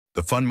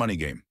The Fun Money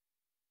Game.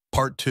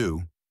 Part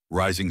 2,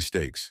 Rising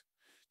Stakes.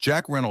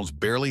 Jack Reynolds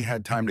barely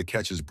had time to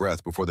catch his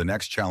breath before the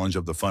next challenge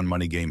of the Fun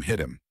Money Game hit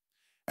him.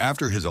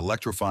 After his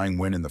electrifying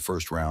win in the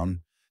first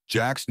round,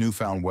 Jack's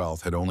newfound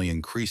wealth had only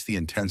increased the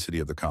intensity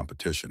of the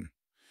competition.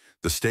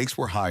 The stakes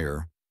were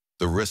higher,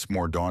 the risk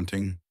more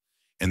daunting,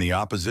 and the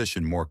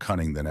opposition more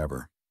cunning than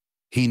ever.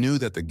 He knew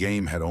that the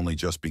game had only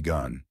just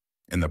begun,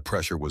 and the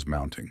pressure was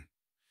mounting.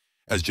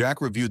 As Jack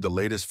reviewed the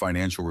latest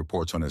financial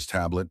reports on his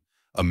tablet,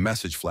 a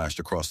message flashed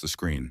across the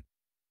screen.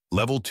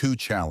 Level 2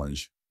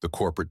 Challenge, the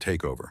corporate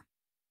takeover.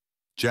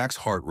 Jack's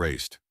heart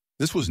raced.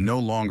 This was no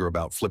longer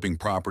about flipping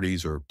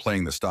properties or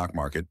playing the stock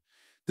market.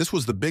 This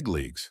was the big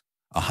leagues,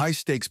 a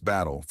high-stakes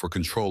battle for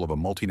control of a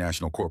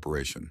multinational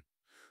corporation.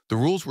 The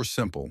rules were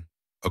simple.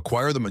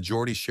 Acquire the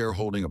majority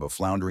shareholding of a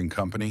floundering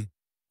company,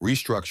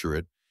 restructure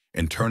it,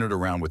 and turn it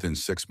around within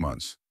 6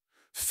 months.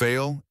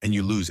 Fail, and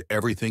you lose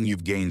everything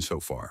you've gained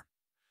so far.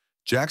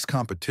 Jack's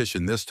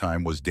competition this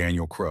time was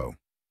Daniel Crowe,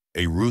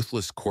 a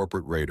ruthless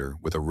corporate raider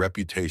with a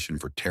reputation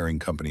for tearing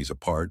companies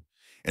apart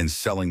and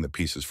selling the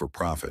pieces for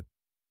profit.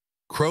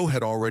 Crowe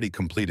had already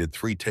completed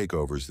 3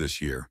 takeovers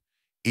this year,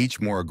 each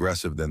more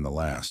aggressive than the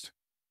last.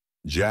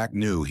 Jack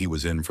knew he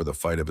was in for the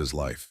fight of his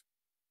life.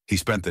 He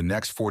spent the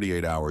next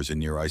 48 hours in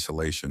near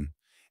isolation,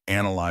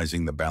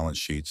 analyzing the balance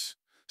sheets,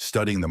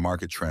 studying the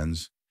market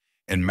trends,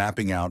 and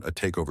mapping out a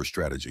takeover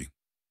strategy.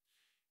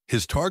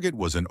 His target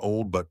was an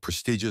old but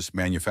prestigious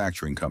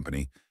manufacturing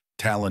company,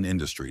 Talon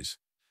Industries,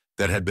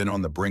 that had been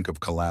on the brink of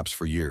collapse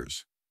for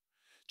years.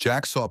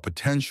 Jack saw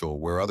potential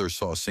where others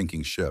saw a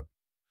sinking ship.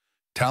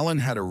 Talon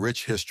had a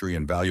rich history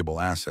and valuable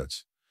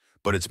assets,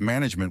 but its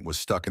management was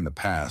stuck in the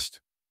past,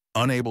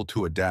 unable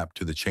to adapt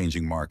to the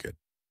changing market.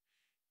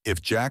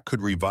 If Jack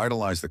could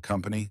revitalize the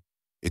company,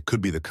 it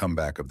could be the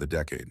comeback of the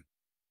decade.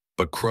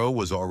 But Crowe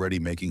was already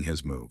making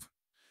his move.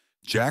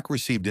 Jack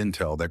received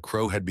intel that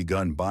Crowe had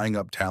begun buying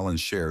up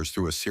Talon's shares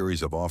through a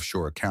series of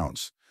offshore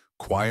accounts,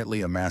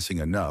 quietly amassing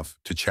enough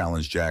to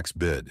challenge Jack's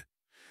bid.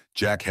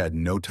 Jack had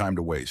no time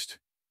to waste.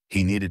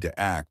 He needed to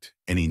act,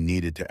 and he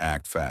needed to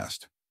act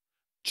fast.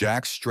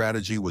 Jack's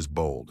strategy was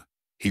bold.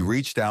 He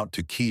reached out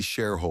to key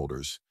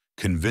shareholders,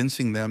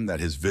 convincing them that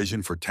his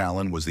vision for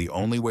Talon was the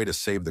only way to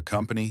save the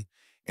company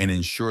and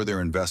ensure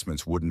their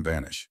investments wouldn't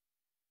vanish.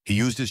 He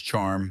used his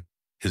charm,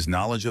 his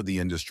knowledge of the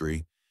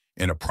industry,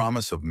 and a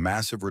promise of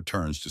massive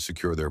returns to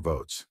secure their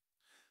votes.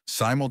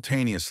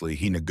 Simultaneously,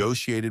 he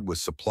negotiated with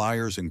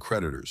suppliers and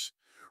creditors,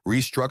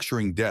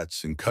 restructuring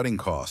debts and cutting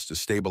costs to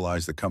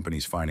stabilize the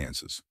company's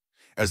finances.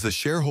 As the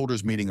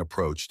shareholders' meeting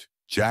approached,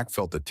 Jack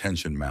felt the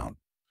tension mount.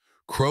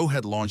 Crowe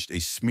had launched a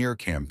smear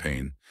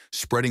campaign,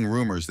 spreading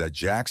rumors that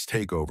Jack's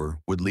takeover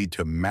would lead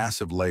to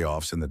massive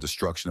layoffs and the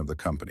destruction of the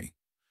company.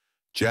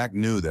 Jack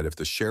knew that if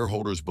the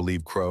shareholders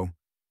believed Crowe,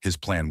 his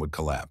plan would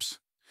collapse.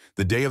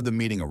 The day of the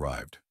meeting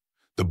arrived.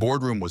 The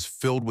boardroom was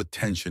filled with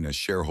tension as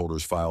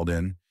shareholders filed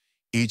in,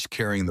 each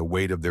carrying the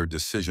weight of their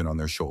decision on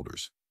their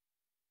shoulders.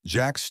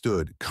 Jack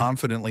stood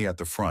confidently at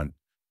the front,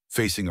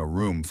 facing a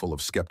room full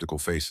of skeptical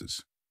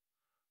faces.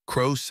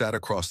 Crowe sat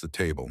across the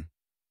table,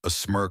 a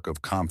smirk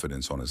of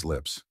confidence on his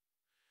lips.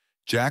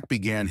 Jack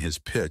began his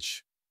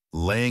pitch,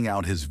 laying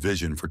out his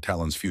vision for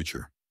Talon's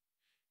future.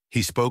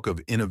 He spoke of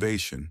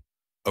innovation,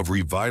 of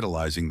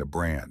revitalizing the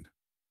brand,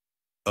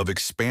 of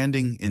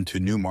expanding into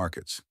new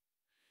markets.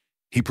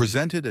 He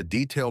presented a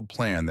detailed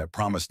plan that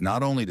promised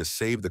not only to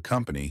save the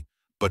company,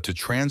 but to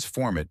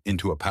transform it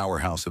into a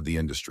powerhouse of the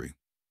industry.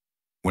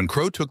 When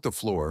Crowe took the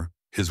floor,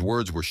 his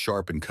words were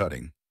sharp and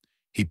cutting.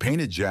 He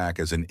painted Jack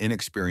as an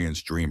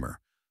inexperienced dreamer,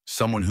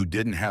 someone who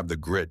didn't have the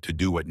grit to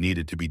do what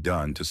needed to be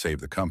done to save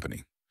the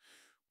company.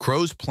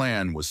 Crowe's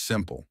plan was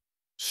simple: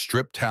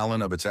 strip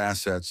Talon of its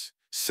assets,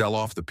 sell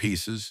off the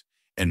pieces,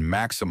 and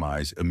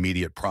maximize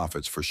immediate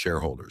profits for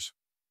shareholders.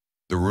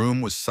 The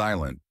room was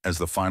silent as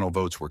the final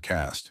votes were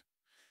cast.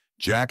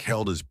 Jack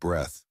held his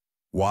breath,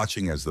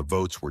 watching as the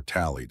votes were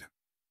tallied.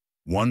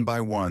 One by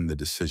one, the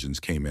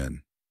decisions came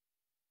in.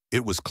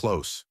 It was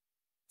close,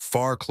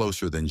 far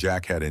closer than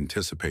Jack had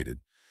anticipated.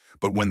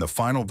 But when the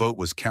final vote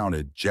was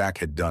counted, Jack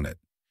had done it.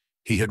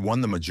 He had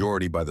won the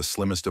majority by the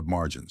slimmest of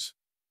margins.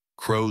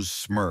 Crowe's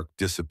smirk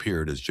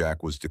disappeared as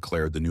Jack was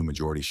declared the new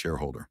majority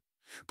shareholder.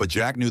 But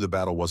Jack knew the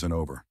battle wasn't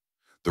over.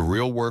 The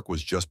real work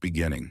was just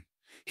beginning.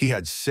 He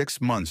had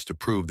 6 months to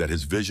prove that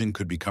his vision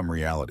could become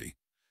reality.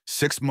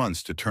 6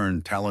 months to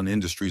turn Talon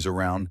Industries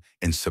around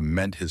and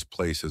cement his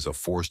place as a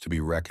force to be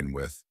reckoned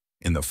with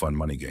in the fun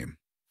money game.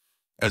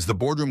 As the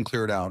boardroom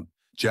cleared out,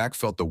 Jack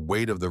felt the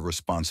weight of the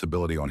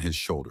responsibility on his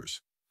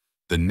shoulders.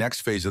 The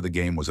next phase of the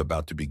game was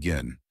about to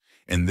begin,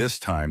 and this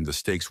time the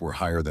stakes were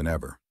higher than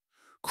ever.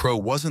 Crowe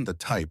wasn't the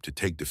type to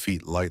take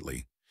defeat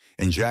lightly,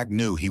 and Jack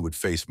knew he would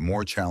face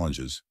more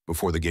challenges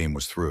before the game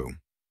was through.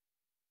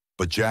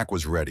 But Jack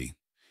was ready.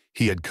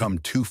 He had come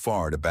too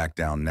far to back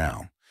down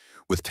now.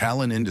 With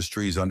Talon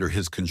Industries under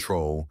his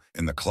control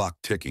and the clock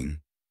ticking,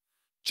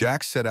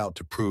 Jack set out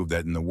to prove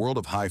that in the world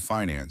of high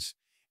finance,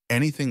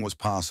 anything was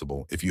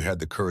possible if you had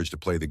the courage to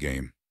play the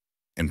game,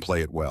 and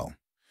play it well.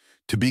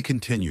 To be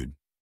continued.